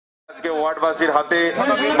আজকে ওয়ার্ডবাসীর হাতে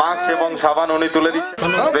মাস্ক এবং সাবান উনি তুলে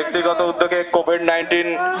দিচ্ছেন। ব্যক্তিগত উদ্যোগে কোভিড-19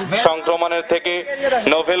 সংক্রমণের থেকে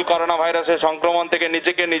নোভেল করোনা ভাইরাসের সংক্রমণ থেকে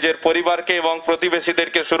নিজেকে, নিজের পরিবারকে এবং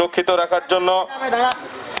প্রতিবেশীদেরকে সুরক্ষিত রাখার জন্য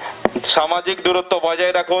সামাজিক দূরত্ব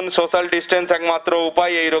বজায় রাখুন। সোশ্যাল ডিস্টেন্স একমাত্র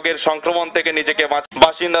উপায় এই রোগের সংক্রমণ থেকে নিজেকে বাঁচাতে।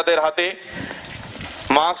 বাসিন্দাদের হাতে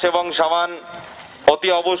মাস্ক এবং সাবান অতি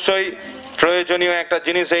অবশ্যই প্রয়োজনীয় একটা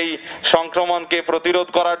জিনিস এই সংক্রমণকে প্রতিরোধ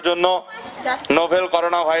করার জন্য। নোভেল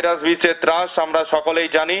করোনা ভাইরাস বিশ্বের ত্রাস আমরা সকলেই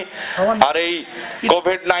জানি। আর এই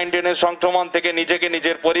কোভিড-19 এর সংক্রমণ থেকে নিজেকে,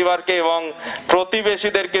 নিজের পরিবারকে এবং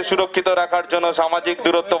প্রতিবেশীদেরকে সুরক্ষিত রাখার জন্য সামাজিক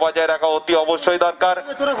দূরত্ব বজায় রাখা অতি অবশ্যই দরকার।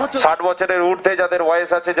 60 বছরের ঊর্ধ্বে যাদের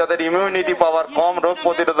বয়স আছে, যাদের ইমিউনিটি পাওয়ার কম, রোগ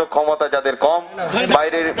প্রতিরোধক ক্ষমতা যাদের কম,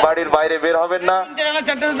 বাড়ির বাইরে বের হবেন না।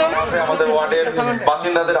 আমাদের ওয়ার্ডের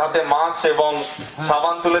বাসিন্দাদের হাতে মাস্ক এবং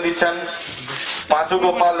সাবান তুলে দিচ্ছেন পাঁচু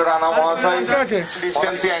গোপাল রানা মহাশয়।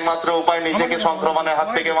 ডিস্টেন্সই একমাত্র উপায় নিজেকে সংক্রমণের হাত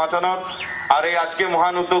থেকে বাঁচানোর। আর এই আজকে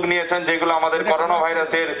মহান উদ্যোগ নিয়েছেন যেগুলো আমাদের করোনা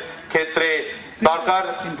ভাইরাসের ক্ষেত্রে দরকার।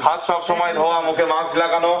 হাত সব সময় ধোয়া, মুখে মাস্ক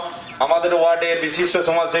লাগানো। আমাদের ওয়ার্ডের বিশিষ্ট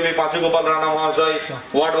সমাজসেবী পাঁচু গোপাল রানা মহাশয়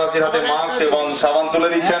ওয়ার্ডবাসীর হাতে মাস্ক এবং সাবান তুলে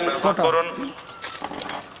দিচ্ছেন। করুন।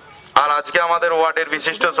 আর আজকে আমাদের ওয়ার্ডের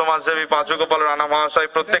বিশিষ্ট সমাজসেবী পাঁচু গোপাল রানা মহাশয়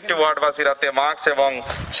প্রত্যেকটি ওয়ার্ডবাসীর হাতে মাস্ক এবং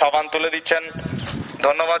সাবান তুলে দিচ্ছেন।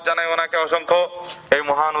 ধন্যবাদ জানাই ওনাকে অসংখ্য এই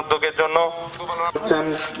মহান উদ্যোগের জন্য।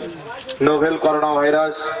 নোভেল করোনা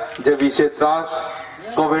ভাইরাস যে বিশ্বের ত্রাস,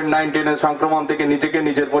 কোভিড-19 এর সংক্রমণ থেকে নিজেকে,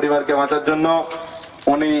 নিজের পরিবারকে বাঁচার জন্য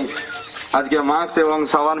উনি আজকে মাস্ক এবং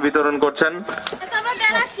সাবান বিতরণ করছেন।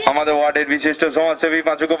 আমাদের ওয়ার্ডের বিশিষ্ট সমাজসেবী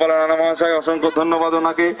পাঁচু গোপাল রানা মহাশয়, অসংখ্য ধন্যবাদ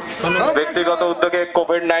ওনাকে। ব্যক্তিগত উদ্যোগে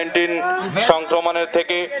কোভিড-19 সংক্রমণের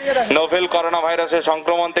থেকে নোভেল করোনা ভাইরাসের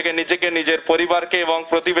সংক্রমণ থেকে নিজেকে, নিজের পরিবারকে এবং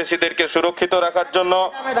প্রতিবেশীদেরকে সুরক্ষিত রাখার জন্য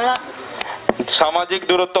সামাজিক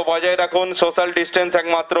দূরত্ব বজায় রাখুন। সোশ্যাল ডিস্টেন্স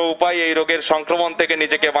একমাত্র উপায় এই রোগের সংক্রমণ থেকে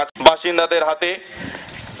নিজেকে বাঁচাতে। বাসিন্দাদের হাতে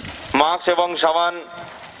মাস্ক এবং সাবান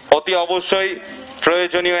অতি অবশ্যই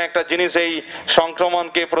প্রয়োজনীয় একটা জিনিস এই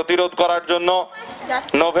সংক্রমণকে প্রতিরোধ করার জন্য।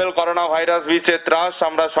 নোভেল করোনা ভাইরাস বিশ্বের ত্রাস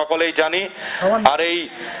আমরা সকলেই জানি। আর এই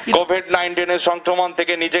কোভিড-19 এর সংক্রমণ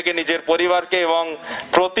থেকে নিজেকে, নিজের পরিবারকে এবং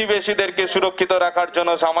প্রতিবেশীদেরকে সুরক্ষিত রাখার জন্য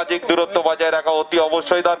সামাজিক দূরত্ব বজায় রাখা অতি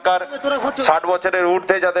অবশ্যই দরকার। 60 বছরের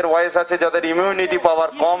ঊর্ধ্বে যাদের বয়স আছে, যাদের ইমিউনিটি পাওয়ার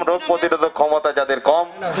কম, রোগ প্রতিরোধক ক্ষমতা যাদের কম,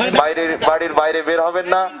 বাড়ির বাইরে বের হবেন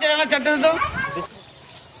না।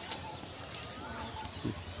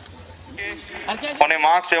 উনি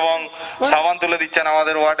মাস্ক এবং সাবান তুলে দিচ্ছেন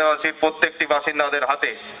আমাদের ওয়ার্ডবাসীর প্রত্যেকটি বাসিন্দাদের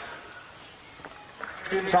হাতে।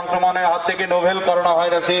 সংক্রমণের হাত থেকে, নোভেল করোনা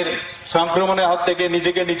ভাইরাসের সংক্রমণের হাত থেকে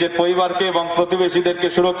নিজেকে, নিজের পরিবারকে এবং প্রতিবেশীদেরকে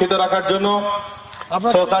সুরক্ষিত রাখার জন্য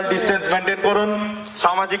সোশ্যাল ডিস্টেন্স মেনটেন করুন।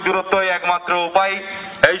 সামাজিক দূরত্বই একমাত্র উপায়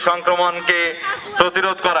এই সংক্রমণকে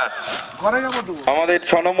প্রতিরোধ করার। আমাদের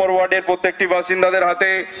 6 নম্বর ওয়ার্ডের প্রত্যেকটি বাসিন্দাদের হাতে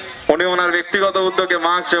উনি ওনার ব্যক্তিগত উদ্যোগে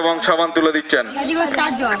মাস্ক এবং সাবান তুলে দিচ্ছেন।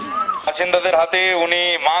 বাসিন্দাদের হাতে উনি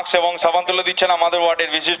মাস্ক এবং সাবান তুলে দিচ্ছেন আমাদের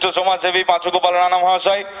ওয়ার্ডের বিশিষ্ট সমাজসেবী পাঁচু গোপাল রানা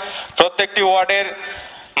মহাশয়। প্রত্যেকটি ওয়ার্ডের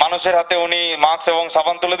মানুষের হাতে উনি মাস্ক এবং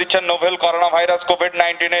সাবান তুলে দিচ্ছেন। নোভেল করোনা ভাইরাস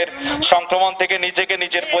কোভিড-19 এর সংক্রমণ থেকে নিজেকে,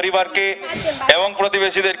 নিজের পরিবারকে এবং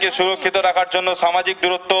প্রতিবেশীদেরকে সুরক্ষিত রাখার জন্য সামাজিক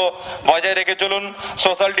দূরত্ব বজায় রেখে চলুন।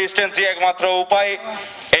 সোশ্যাল ডিস্টেন্সই একমাত্র উপায়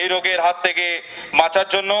এই রোগের হাত থেকে বাঁচার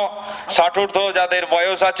জন্য। 60 ঊর্ধ্ব যাদের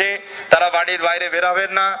বয়স আছে তারা বাড়ির বাইরে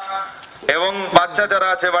বেরাবেন না এবং বাচ্চা যারা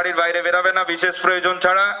আছে বাড়ির বাইরে বেরাবে না বিশেষ প্রয়োজন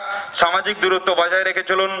ছাড়া। সামাজিক দূরত্ব বজায় রেখে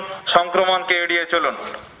চলুন, সংক্রমণকে এড়িয়ে চলুন।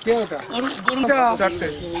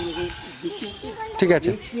 ঠিক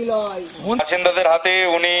আছে। বাসিন্দাদের হাতে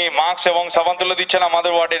উনি মাস্ক এবং সাবান তুলে দিচ্ছেন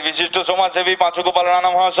আমাদের ওয়ার্ডের বিশিষ্ট সমাজসেবী পাঁচু গোপাল রানা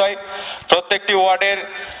মহাশয়। প্রত্যেকটি ওয়ার্ডের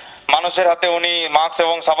মানুষের হাতে উনি মাস্ক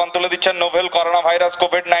এবং সাবান তুলে দিচ্ছেন। নোভেল করোনা ভাইরাস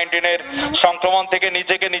কোভিড-19 এর সংক্রমণ থেকে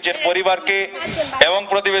নিজেকে, নিজের পরিবারকে এবং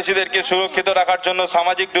প্রতিবেশীদেরকে সুরক্ষিত রাখার জন্য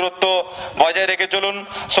সামাজিক দূরত্ব বজায় রেখে চলুন।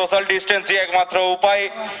 সোশ্যাল ডিস্টেন্সই একমাত্র উপায়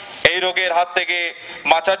এই রোগের হাত থেকে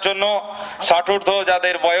বাঁচার জন্য। 60 ঊর্ধ্ব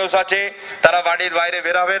যাদের বয়স আছে তারা বাড়ির বাইরে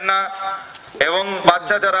বেরাবেন না এবং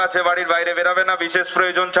বাচ্চা যারা আছে বাড়ির বাইরে বেরাবে না বিশেষ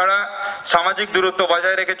প্রয়োজন ছাড়া। সামাজিক দূরত্ব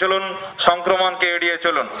বজায় রেখে চলুন, সংক্রমণকে এড়িয়ে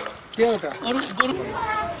চলুন।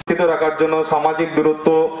 রাখার জন্য সামাজিক দূরত্ব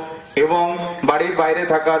এবং বাড়ির বাইরে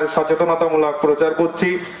থাকার সচেতনতামূলক প্রচার করছি।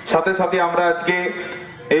 সাথে সাথে আমরা আজকে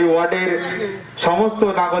এই ওয়ার্ডের সমস্ত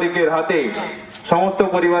নাগরিকের হাতে, সমস্ত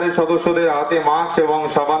পরিবারের সদস্যদের হাতে মাস্ক এবং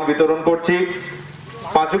সাবান বিতরণ করছি।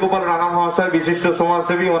 পাঁচু গোপাল রানা মহাশয় বিশিষ্ট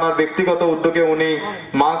সমাজসেবী, ওনার ব্যক্তিগত উদ্যোগে উনি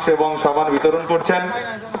মাস্ক এবং সাবান বিতরণ করছেন।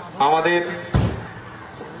 আমাদের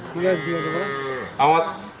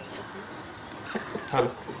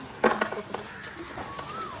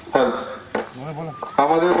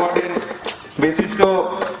ওয়ার্ডের বিশিষ্ট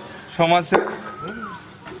সমাজসেবী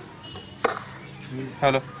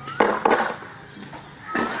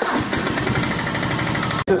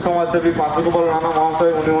সমাজসেবী পাঁচুগোপাল রানা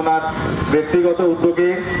মহাশয় উনি ওনার ব্যক্তিগত উদ্যোগে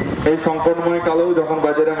এই সংকটময় কালেও যখন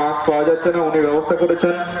বাজারে মাস্ক পাওয়া যাচ্ছে না উনি ব্যবস্থা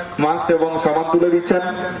করেছেন, মাস্ক এবং সাবান তুলে দিচ্ছেন।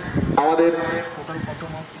 আমাদের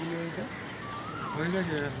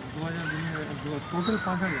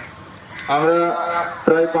আমরা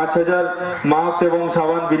প্রায় 5,000 মাস্ক এবং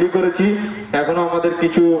সাবান বিলি করেছি। এখনো আমাদের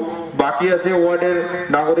কিছু বাকি আছে ওয়ার্ডের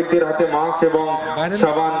নাগরিকদের হাতে মাস্ক এবং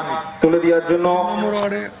সাবান তুলে দেওয়ার জন্য।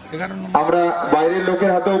 আমরা বাইরের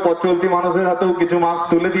লোকের হাতেও, পথ চলতি মানুষের হাতেও কিছু মাস্ক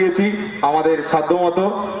তুলে দিয়েছি আমাদের সাধ্য মতো।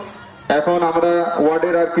 এখন আমরা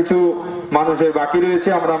ওয়ার্ডের আর কিছু মানুষের বাকি রয়েছে,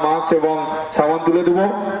 আমরা মাস্ক এবং সাবান তুলে দেব।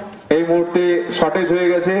 এই মুহূর্তে শর্টেজ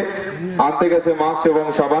হয়ে গেছে, আনতে গেছে মাস্ক এবং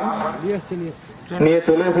সাবান নিয়ে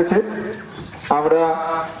চলে এসেছে। আমরা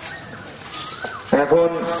এখন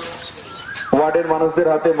ওয়ার্ডের মানুষদের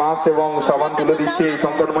হাতে মাস্ক এবং সাবান তুলে দিচ্ছি এই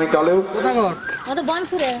সংকটময় কালেও।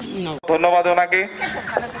 ধন্যবাদ ওনাকে।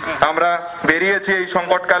 আমরা বেরিয়েছি এই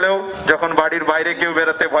সংকটকালেও যখন বাড়ির বাইরে কেউ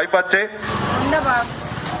বেরোতে ভয় পাচ্ছে।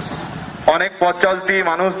 অনেক পথ চলতি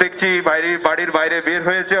মানুষ দেখছি বাড়ির বাইরে বের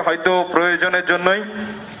হয়েছে হয়তো প্রয়োজনের জন্যই,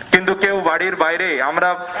 কিন্তু কেউ বাড়ির বাইরে, আমরা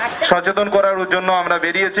সচেতন করার জন্য আমরা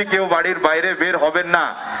বেরিয়েছি, কেউ বাড়ির বাইরে বের হবেন না।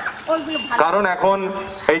 কারণ এখন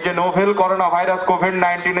এই যে নোভেল করোনা ভাইরাস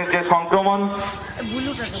কোভিড-19 যে সংক্রমণ,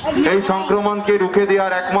 এই সংক্রমণকে রুখে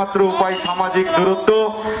দেওয়ার একমাত্র উপায়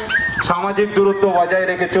সামাজিক দূরত্ব বজায়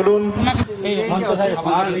রেখে চলুন।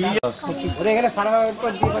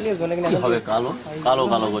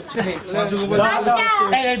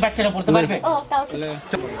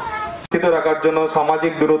 রাখার জন্য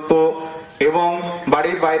সামাজিক দূরত্ব এবং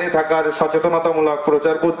বাড়ির বাইরে থাকার সচেতনতামূলক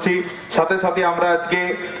প্রচার করছি। সাথে সাথে আমরা আজকে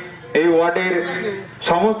এই ওয়ার্ডের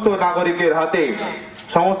সমস্ত নাগরিকের হাতে,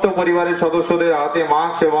 সমস্ত পরিবারের সদস্যদের হাতে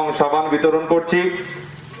মাস্ক এবং সাবান বিতরণ করছি।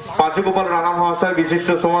 পাঁচুগোপাল রানা মহাশয় বিশিষ্ট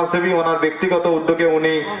সমাজসেবী, ওনার ব্যক্তিগত উদ্যোগে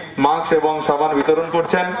উনি মাস্ক এবং সাবান বিতরণ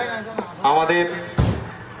করছেন। আমাদের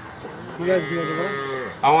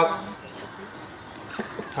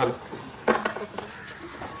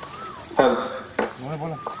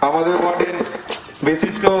ওয়ার্ডের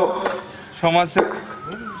বিশিষ্ট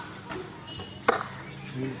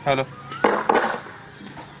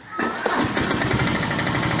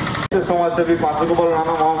সমাজসেবী পাঁচুগোপাল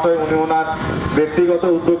রানা মহাশয় উনি ওনার ব্যক্তিগত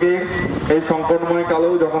উদ্যোগে এই সংকটময়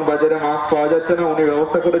কালেও যখন বাজারে মাস্ক পাওয়া যাচ্ছে না উনি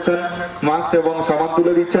ব্যবস্থা করেছেন, মাস্ক এবং সাবান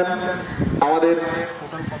তুলে দিচ্ছেন। আমাদের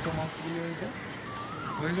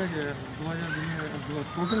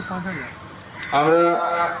আমরা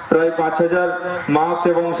প্রায় 5,000 মাস্ক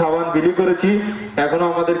এবং সাবান বিলি করেছি। এখনো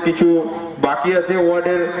আমাদের কিছু বাকি আছে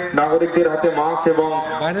ওয়ার্ডের নাগরিকদের হাতে মাস্ক এবং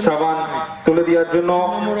সাবান তুলে দেওয়ার জন্য।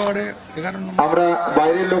 আমরা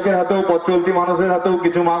বাইরের লোকের হাতেও, পথ চলতি মানুষের হাতেও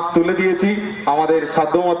কিছু মাস্ক তুলে দিয়েছি আমাদের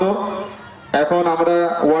সাধ্য মতো। এখন আমরা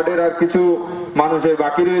ওয়ার্ডের আর কিছু মানুষের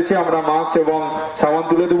বাকি রয়েছে, আমরা মাস্ক এবং সাবান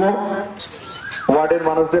তুলে দেব। ওয়ার্ডের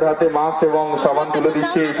মানুষদের হাতে মাস্ক এবং সাবান তুলে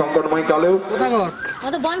দিচ্ছি এই সংকটময় কালেও।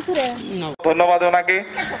 ধন্যবাদ ওনাকে।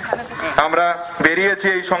 আমরা বেরিয়েছি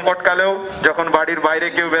এই সংকটকালেও যখন বাড়ির বাইরে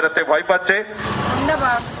কেউ বেরোতে ভয় পাচ্ছে।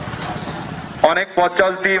 অনেক পথ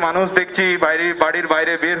চলতি মানুষ দেখছি বাড়ির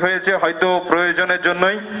বাইরে বের হয়েছে হয়তো প্রয়োজনের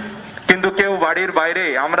জন্যই, কিন্তু কেউ বাড়ির বাইরে,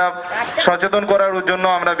 আমরা সচেতন করার জন্য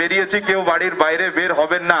আমরা বেরিয়েছি, কেউ বাড়ির বাইরে বের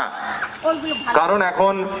হবেন না। কারণ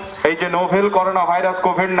এখন এই যে নোভেল করোনা ভাইরাস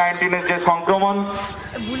কোভিড-19 যে সংক্রমণ,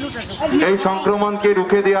 এই সংক্রমণকে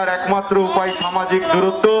রুখে দেওয়ার একমাত্র উপায়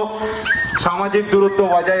সামাজিক দূরত্ব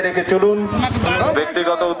বজায় রেখে চলুন।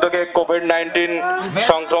 ব্যক্তিগত উদ্যোগে কোভিড-19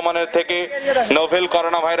 সংক্রমণের থেকে, নোভেল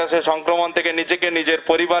করোনা ভাইরাসের সংক্রমণ থেকে নিজেকে, নিজের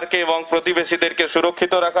পরিবারকে এবং প্রতিবেশীদেরকে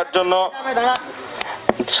সুরক্ষিত রাখার জন্য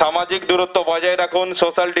সামাজিক দূরত্ব বজায় রাখুন।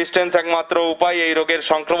 সোশ্যাল ডিস্টেন্স একমাত্র উপায় এই রোগের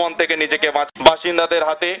সংক্রমণ থেকে নিজেকে বাসিন্দাদের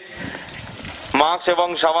হাতে মাস্ক এবং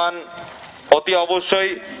সাবান অতি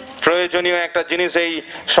অবশ্যই প্রয়োজনীয় একটা জিনিস এই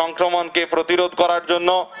সংক্রমণকে প্রতিরোধ করার জন্য।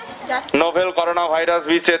 নোভেল করোনা ভাইরাস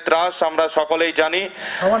বিচে ত্রাস আমরা সকলেই জানি।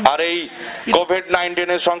 আর এই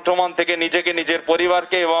কোভিড-19 সংক্রমণ থেকে নিজেকে, নিজের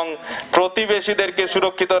পরিবারকে এবং প্রতিবেশীদেরকে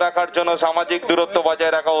সুরক্ষিত রাখার জন্য সামাজিক দূরত্ব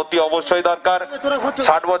বজায় রাখা অতি অবশ্যই দরকার।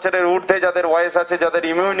 60 বছরের ঊর্ধ্বে যাদের বয়স আছে, যাদের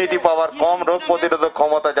ইমিউনিটি পাওয়ার কম, রোগ প্রতিরোধক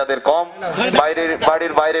ক্ষমতা যাদের কম,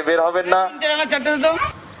 বাড়ির বাইরে বের হবেন না।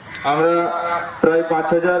 আমরা প্রায়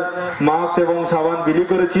 5,000 মাস্ক এবং সাবান বিলি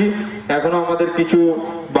করেছি। এখনো আমাদের কিছু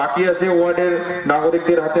বাকি আছে ওয়ার্ডের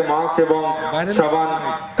নাগরিকদের হাতে মাস্ক এবং সাবান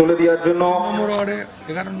তুলে দেওয়ার জন্য।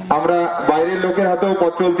 আমরা বাইরের লোকের হাতেও,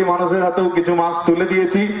 পথ চলতি মানুষের হাতেও কিছু মাস্ক তুলে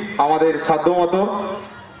দিয়েছি আমাদের সাধ্য মতো।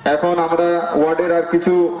 এখন আমরা ওয়ার্ডের আর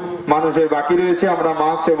কিছু মানুষের বাকি রয়েছে, আমরা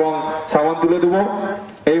মাস্ক এবং সাবান তুলে দেব।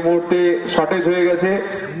 এই মুহূর্তে শর্টেজ হয়ে গেছে,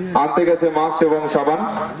 আনতে গেছে মাস্ক এবং সাবান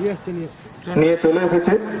নিয়ে চলে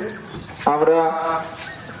এসেছে। আমরা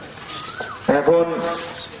এখন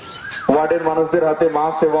ওয়ার্ডের মানুষদের হাতে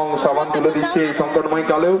মাস্ক এবং সাবান তুলে দিচ্ছে এই সংকটময়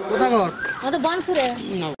কালেও।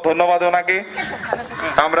 ধন্যবাদ ওনাকে।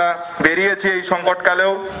 আমরা বেরিয়েছি এই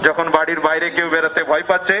সংকটকালেও, যখন বাড়ির বাইরে কেউ বেরোতে ভয়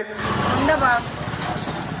পাচ্ছে।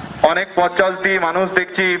 অনেক পথ চলতি মানুষ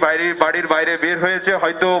দেখছি বাড়ির বাইরে বের হয়েছে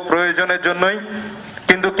হয়তো প্রয়োজনের জন্যই,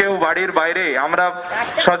 কিন্তু কেউ বাড়ির বাইরে, আমরা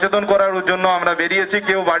সচেতন করার জন্য আমরা বেরিয়েছি,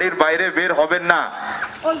 কেউ বাড়ির বাইরে বের হবেন না।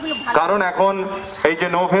 কারণ এখন এই যে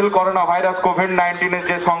নোভেল করোনা ভাইরাস কোভিড-19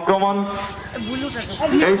 যে সংক্রমণ,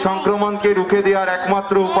 এই সংক্রমণকে রুখে দেওয়ার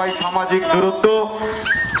একমাত্র উপায়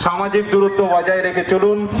সামাজিক দূরত্ব বজায় রেখে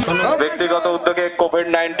চলুন। ব্যক্তিগত উদ্যোগে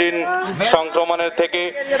কোভিড-19 সংক্রমণের থেকে,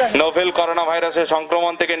 নোভেল করোনা ভাইরাসের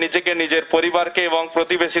সংক্রমণ থেকে নিজেকে, নিজের পরিবারকে এবং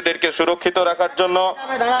প্রতিবেশীদেরকে সুরক্ষিত রাখার জন্য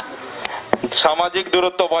সামাজিক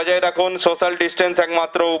দূরত্ব বজায় রাখুন। সোশ্যাল ডিস্টেন্স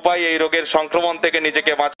একমাত্র উপায় এই রোগের সংক্রমণ থেকে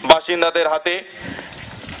নিজেকে বাসিন্দাদের হাতে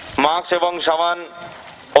মাস্ক এবং সাবান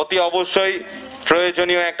অতি অবশ্যই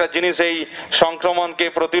প্রয়োজনীয় একটা জিনিস এই সংক্রমণকে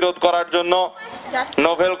প্রতিরোধ করার জন্য।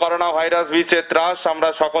 নোভেল করোনা ভাইরাস বিচের ত্রাস আমরা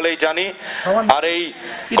সকলেই জানি। আর এই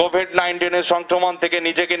কোভিড-19 সংক্রমণ থেকে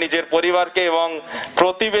নিজেকে, নিজের পরিবারকে এবং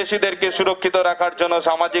প্রতিবেশীদেরকে সুরক্ষিত রাখার জন্য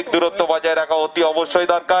সামাজিক দূরত্ব বজায় রাখা অতি অবশ্যই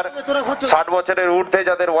দরকার। 60 বছরের ঊর্ধ্বে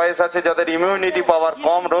যাদের বয়স আছে, যাদের ইমিউনিটি পাওয়ার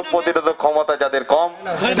কম, রোগ প্রতিরোধক ক্ষমতা যাদের কম,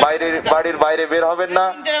 বাড়ির বাইরে বের হবেন না।